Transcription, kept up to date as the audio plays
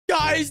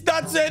guys,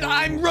 that's it.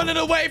 I'm running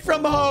away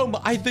from home.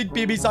 I think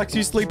baby's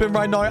actually sleeping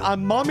right now.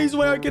 And mommy's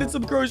way out getting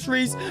some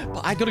groceries.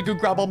 But I gotta go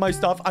grab all my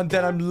stuff. And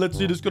then I'm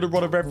literally just gonna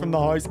run away from the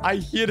house. I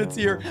hate it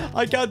here.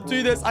 I can't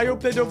do this. I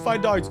hope they don't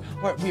find out.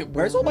 Wait,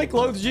 where's all my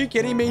clothes? Are you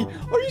kidding me?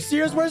 Are you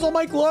serious? Where's all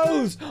my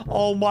clothes?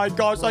 Oh my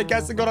gosh, I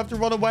guess I'm gonna have to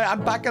run away.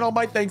 I'm packing all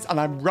my things and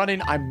I'm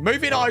running. I'm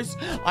moving house.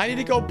 I need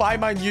to go buy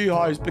my new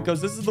house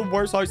because this is the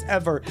worst house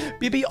ever.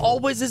 Baby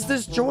always is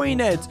destroying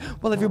it.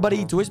 Well,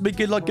 everybody, to wish me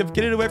good luck of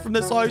getting away from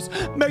this house,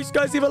 make sure you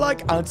guys leave a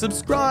like and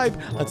subscribe.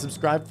 And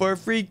subscribe for a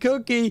free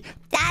cookie.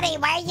 Daddy,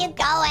 where are you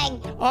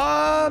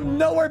going?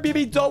 Nowhere,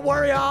 baby. Don't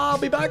worry. I'll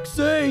be back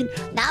soon.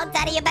 No,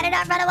 Daddy, you better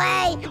not run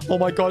away. Oh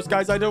my gosh,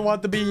 guys, I don't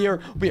want to be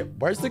here. Wait,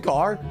 where's the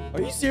car?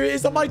 Are you serious?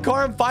 Is that my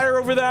car on fire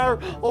over there?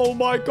 Oh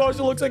my gosh,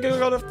 it looks like I'm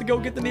gonna have to go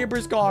get the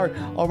neighbor's car.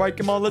 All right,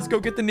 come on, let's go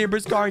get the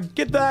neighbor's car and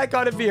get the heck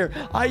out of here.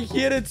 I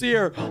hate it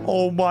here.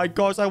 Oh my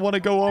gosh, I want to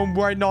go home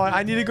right now.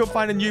 I need to go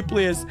find a new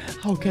place.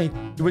 Okay,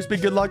 you wish me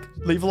good luck.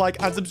 Leave a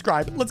like and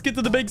subscribe. Let's get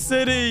to the big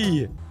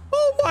city.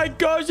 Oh my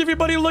gosh,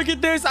 everybody, look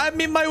at this. I'm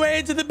in my way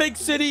into the big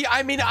city.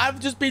 I mean, I've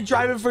just been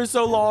driving for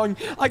so long.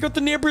 I got the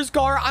neighbor's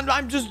car, and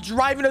I'm just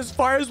driving as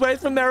far away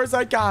from there as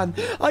I can.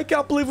 I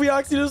can't believe we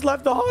actually just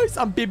left the house,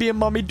 and Baby and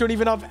Mommy don't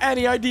even have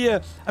any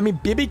idea. I mean,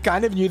 Baby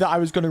kind of knew that I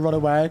was going to run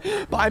away,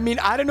 but I mean,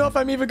 I don't know if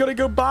I'm even going to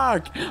go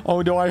back.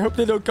 Oh no, I hope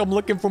they don't come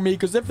looking for me,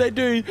 because if they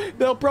do,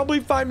 they'll probably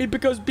find me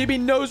because Baby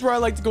knows where I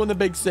like to go in the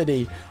big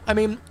city. I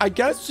mean, I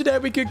guess today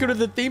we could go to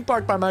the theme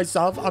park by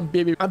myself, and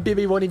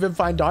Baby won't even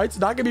find out,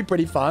 so that could be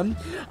pretty fun.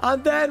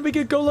 And then we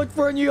could go look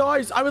for a new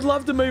house. I would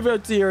love to move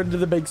out here into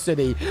the big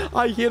city.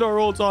 I hate our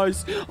old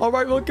house. All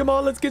right, well, come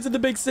on. Let's get to the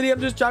big city. I'm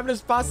just driving as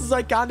fast as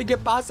I can to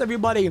get past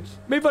everybody.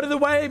 Move out of the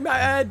way.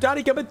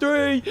 Daddy coming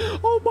through.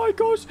 Oh, my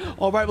gosh.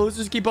 All right, well, let's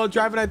just keep on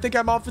driving. I think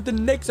I'm off at the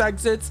next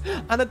exits.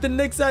 And at the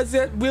next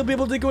exit, we'll be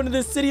able to go into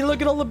the city.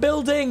 Look at all the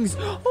buildings.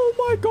 Oh,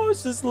 my gosh.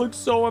 This looks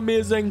so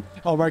amazing.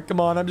 All right, come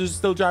on. I'm just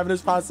still driving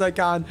as fast as I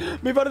can.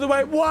 Move out of the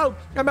way. Whoa.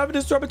 I'm having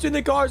to stop between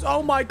the cars.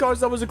 Oh, my gosh.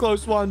 That was a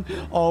close one.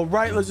 All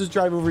right, let's just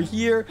drive over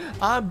here,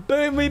 and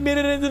boom, we made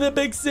it into the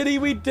big city.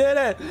 We did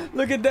it.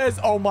 Look at this.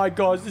 Oh my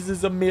gosh, this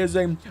is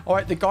amazing. All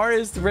right, the car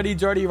is pretty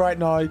dirty right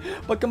now,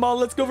 but come on,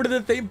 let's go over to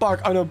the theme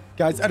park. Oh no,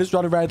 guys, I just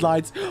ran a red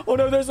lights. Oh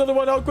no, there's another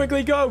one. I'll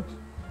quickly go.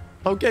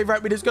 Okay,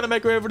 right, we're just gonna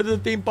make our way over to the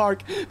theme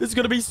park. This is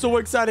gonna be so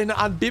exciting,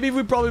 and Baby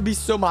would probably be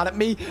so mad at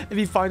me if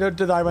he found out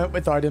that I went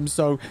without him.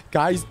 So,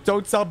 guys,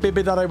 don't tell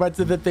Baby that I went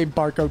to the theme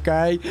park,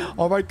 okay?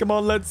 All right, come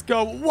on, let's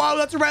go. Wow,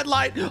 that's a red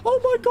light. Oh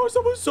my gosh,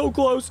 that was so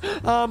close.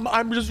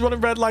 I'm just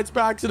running red lights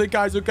by accident,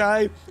 guys,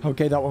 okay?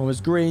 Okay, that one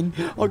was green.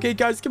 Okay,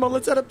 guys, come on,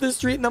 let's head up this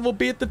street, and then we'll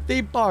be at the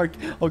theme park.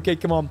 Okay,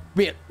 come on.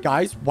 Wait,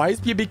 guys, why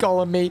is Baby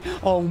calling me?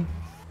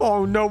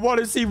 Oh no, what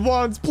does he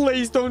want?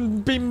 Please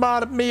don't be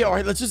mad at me. All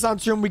right, let's just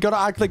answer him. We gotta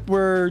act like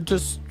we're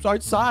just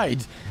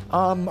outside.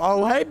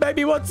 Oh, hey,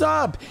 baby, what's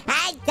up?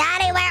 Hey,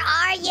 Daddy, where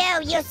are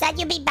you? You said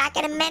you'd be back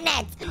in a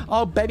minute.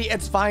 Oh, baby,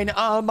 it's fine.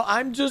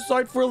 I'm just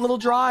out for a little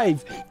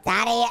drive.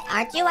 Daddy,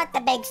 aren't you at the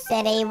big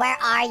city? Where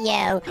are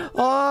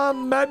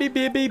you? Maybe,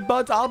 baby,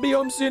 but I'll be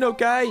home soon,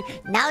 okay?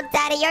 No,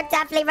 Daddy, you're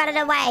definitely running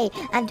away.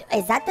 And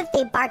is that the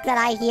theme park that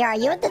I hear? Are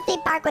you at the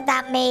theme park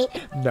without me?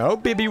 No,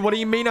 baby, what do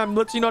you mean? I'm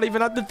literally not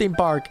even at the theme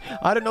park.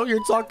 I don't know what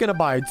you're talking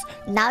about.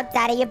 No,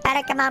 Daddy, you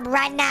better come on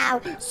right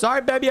now.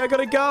 Sorry, baby, I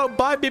gotta go.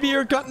 Bye, baby,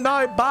 you're cutting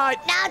out. Bye.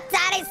 No,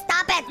 Daddy,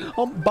 stop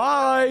it.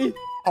 Bye.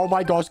 Oh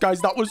my gosh,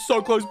 guys, that was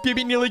so close.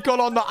 Baby nearly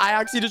got on that. I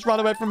actually just ran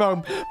away from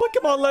home. But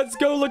come on, let's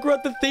go. Look, we're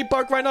at the theme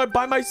park right now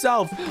by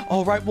myself.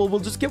 All right, well, we'll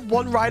just get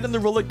one ride on the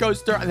roller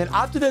coaster. And then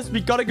after this,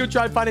 we gotta go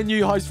try and find a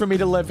new house for me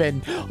to live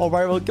in. All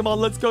right, well, come on,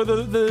 let's go.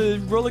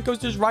 The roller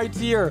coaster's right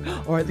here.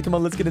 All right, come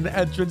on, let's get in the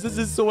entrance. This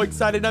is so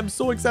exciting. I'm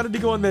so excited to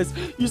go on this.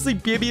 Usually,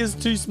 Baby is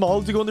too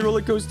small to go on the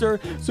roller coaster,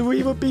 so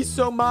he would be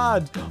so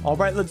mad. All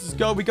right, let's just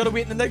go. We gotta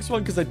wait in the next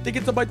one because I think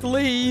it's about to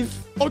leave.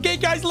 Okay,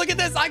 guys, look at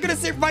this. I'm gonna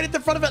sit right at the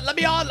front of it. Let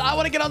me on. I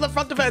want to get on the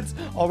front of it.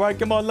 All right,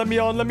 come on. Let me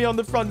on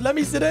the front. Let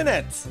me sit in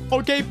it.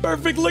 Okay,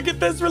 perfect. Look at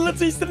this. We're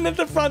literally sitting at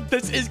the front.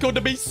 This is going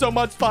to be so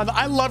much fun.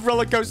 I love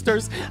roller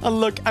coasters. And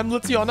look, I'm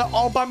literally on it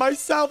all by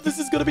myself. This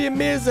is going to be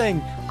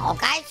amazing.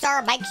 Okay,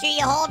 sir. Make sure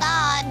you hold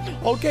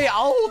on. Okay,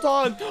 I'll hold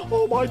on.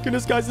 Oh my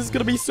goodness, guys. This is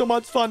going to be so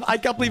much fun. I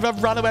can't believe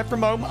I've run away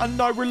from home. And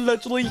now we're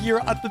literally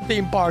here at the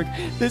theme park.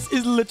 This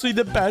is literally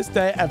the best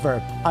day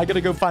ever. I got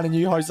to go find a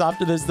new house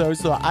after this, though,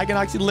 so I can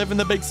actually live in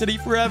the big city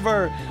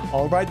forever.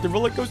 All right, the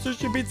roller coaster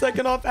should be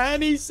taking off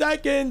any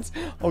second.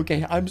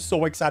 Okay, I'm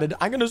so excited.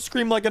 I'm gonna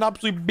scream like an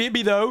absolute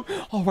baby, though.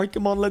 All right,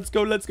 come on, let's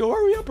go.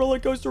 Hurry up, roller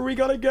coaster. We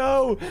gotta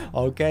go.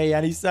 Okay,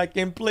 any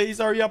second, please.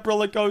 Hurry up,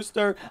 roller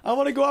coaster. I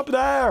want to go up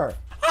there.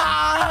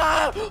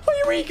 Ah!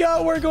 Here we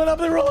go. We're going up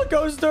the roller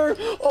coaster.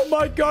 Oh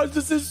my gosh,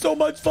 this is so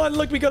much fun.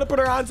 Look, we gotta put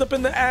our hands up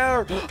in the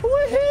air.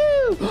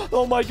 Woohoo!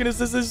 Oh my goodness,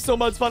 this is so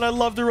much fun. I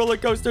love the roller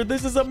coaster.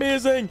 This is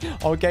amazing.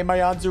 Okay, my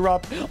hands are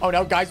up. Oh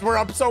no, guys, we're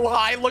up so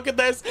high. Look at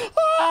this.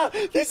 Ah!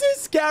 This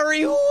is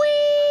scary.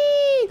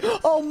 Whee!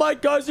 Oh my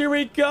gosh, here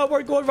we go.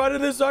 We're going right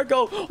in a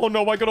circle. Oh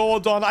no, I gotta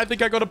hold on. I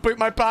think I gotta poop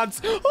my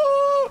pants.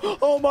 Oh!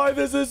 Oh my,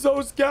 this is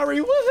so scary.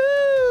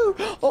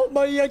 Woohoo! Oh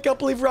my, I can't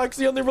believe we're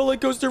actually on the roller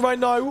coaster right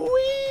now.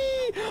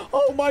 Whee!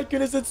 Oh my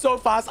goodness, it's so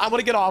fast. I want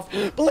to get off.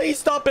 Please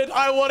stop it.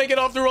 I want to get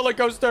off the roller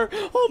coaster.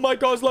 Oh my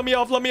gosh, let me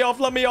off, let me off,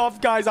 let me off.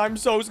 Guys, I'm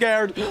so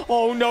scared.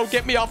 Oh no,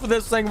 get me off of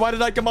this thing. Why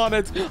did I come on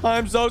it?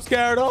 I'm so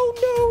scared. Oh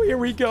no, here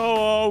we go.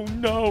 Oh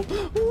no.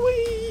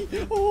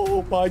 Whee!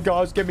 Oh my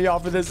gosh, get me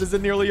off of this. Is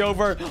it nearly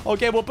over?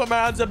 Okay, we'll put my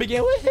hands up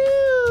again.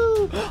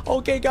 Woohoo!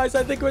 Okay, guys,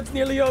 I think it's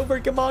nearly over.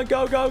 Come on,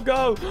 go, go,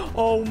 go.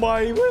 Oh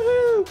my,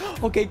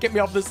 woohoo! Okay, get me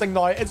off this thing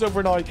now. It's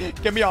over now.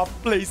 Get me off,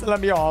 please.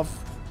 Let me off.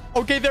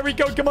 Okay, there we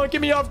go. Come on,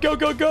 get me off. Go,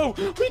 go, go.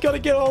 We gotta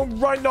get home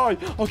right now.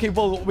 Okay,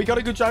 well, we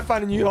gotta go try and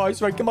find a new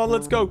house. Right, come on,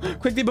 let's go.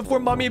 Quickly before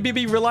Mommy and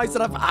Baby realize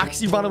that I've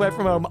actually run away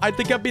from home. I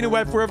think I've been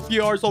away for a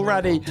few hours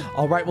already.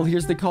 All right, well,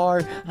 here's the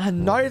car.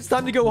 And now it's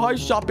time to go house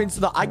shopping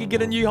so that I can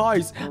get a new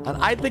house. And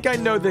I think I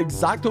know the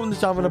exact home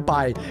that I'm gonna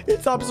buy.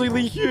 It's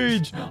absolutely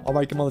huge. All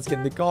right, come on, let's get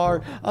in the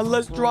car. And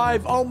let's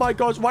drive. Oh my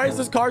gosh, why is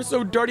this car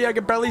so dirty? I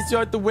can barely see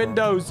out the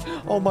windows.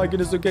 Oh my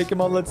goodness. Okay, come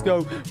on, let's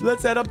go.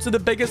 Let's head up to the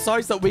biggest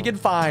house that we can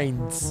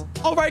find.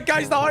 All right,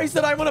 guys, the house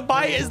that I want to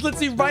buy is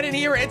literally right in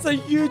here. It's a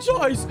huge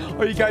house.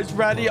 Are you guys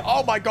ready?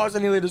 Oh my gosh, I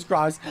nearly just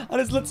crashed.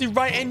 And it's literally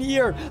right in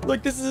here.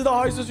 Look, this is the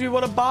house that we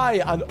want to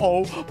buy. And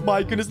oh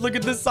my goodness, look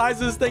at the size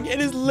of this thing. It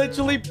is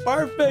literally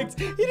perfect.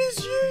 It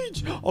is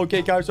huge.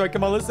 Okay, guys, right,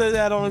 come on, let's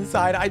head on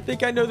inside. I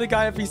think I know the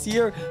guy if he's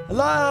here.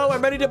 Hello,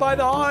 I'm ready to buy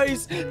the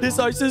house. This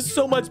house is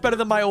so much better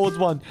than my old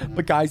one.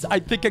 But guys, I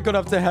think I'm gonna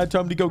have to head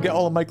home to go get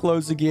all of my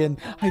clothes again.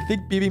 I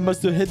think Baby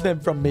must have hid them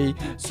from me.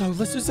 So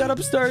let's just head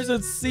upstairs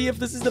and see if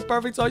this is the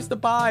perfect house to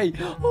buy.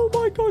 Oh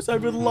my gosh, I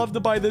would love to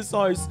buy this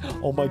house.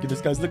 Oh my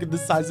goodness, guys, look at the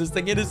size of this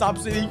thing. It is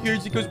absolutely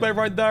huge. It goes way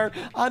right there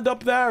and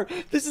up there.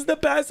 This is the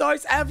best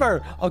house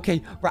ever.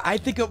 Okay, right, I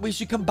think we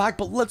should come back,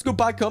 but let's go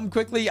back home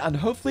quickly and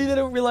hopefully they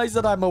don't realize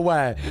that I'm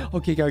away.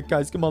 Okay,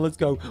 guys, come on, let's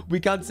go. We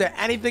can't say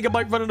anything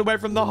about running away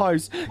from the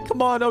house.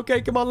 Come on,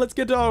 okay, come on, let's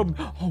get home.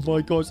 Oh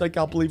my gosh, I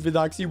can't believe it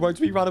actually works.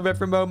 We ran away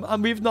from home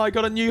and we've now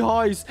got a new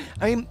house.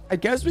 I mean, I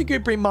guess we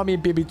could bring Mommy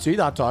and Baby to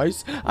that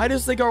house. I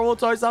just think our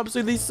old house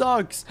absolutely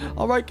sucks.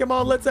 All right, come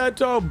on, let's head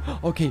home.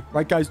 Okay,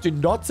 right, guys, do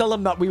not tell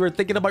them that we were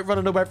thinking about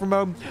running away from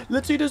home.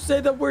 Literally just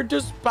say that we're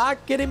just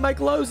back getting my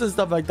clothes and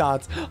stuff like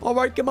that. All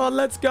right, come on,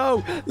 let's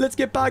go. Let's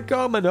get back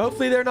home and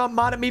hopefully they're not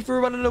mad at me for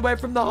running away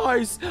from the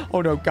house.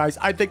 Oh no, guys,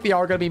 I think they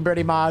are gonna be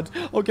pretty mad.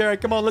 Okay,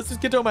 right, come on, let's just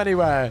get home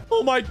anyway.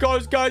 Oh my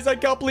gosh, guys, I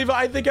can't believe it.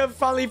 I think I've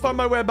finally found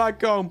my way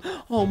back home.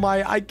 Oh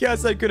my, I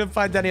guess I couldn't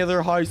find any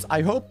other house.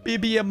 I hope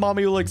Baby and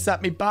Mommy will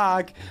accept me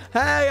back.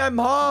 Hey, I'm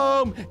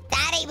home.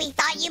 Daddy, we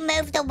thought you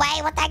moved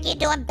away. What the heck are you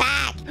doing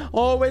back?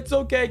 Oh, it's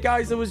okay,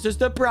 guys. It was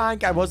just a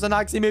prank. I wasn't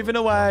actually moving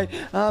away.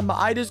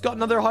 I just got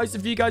another house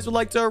if you guys would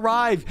like to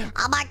arrive.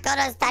 Oh my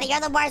goodness, Daddy, you're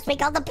the worst. We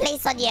called the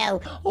police on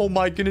you. Oh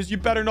my goodness, you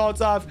better not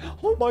have.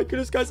 Oh my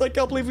goodness, guys, I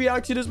can't believe we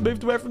actually just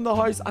moved away from the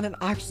house and it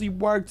actually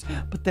worked.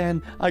 But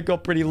then I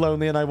got pretty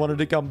lonely and I wanted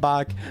to come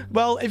back.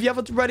 Well, if you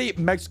haven't already,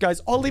 make sure, guys,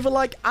 all leave a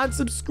like and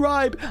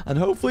subscribe. And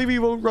hopefully we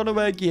won't run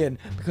away again.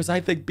 Because I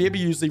think Baby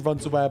usually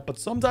runs away, but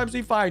sometimes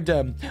we find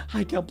him.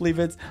 I can't believe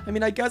it. I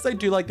mean, I guess I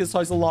do like this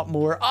house a lot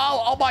more.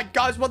 Oh my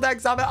gosh, what the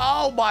heck's happening?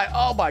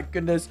 Oh my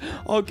goodness.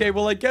 Okay,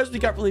 well, I guess we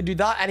can't really do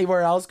that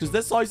anywhere else because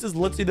this house is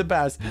literally the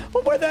best.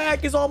 But where the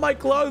heck is all my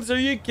clothes? Are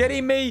you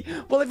kidding me?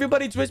 Well,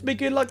 everybody, wish me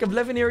good luck of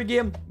living here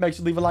again. Make sure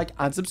to leave a like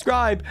and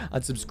subscribe.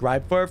 And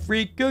subscribe for a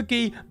free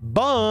cookie.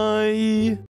 Bye.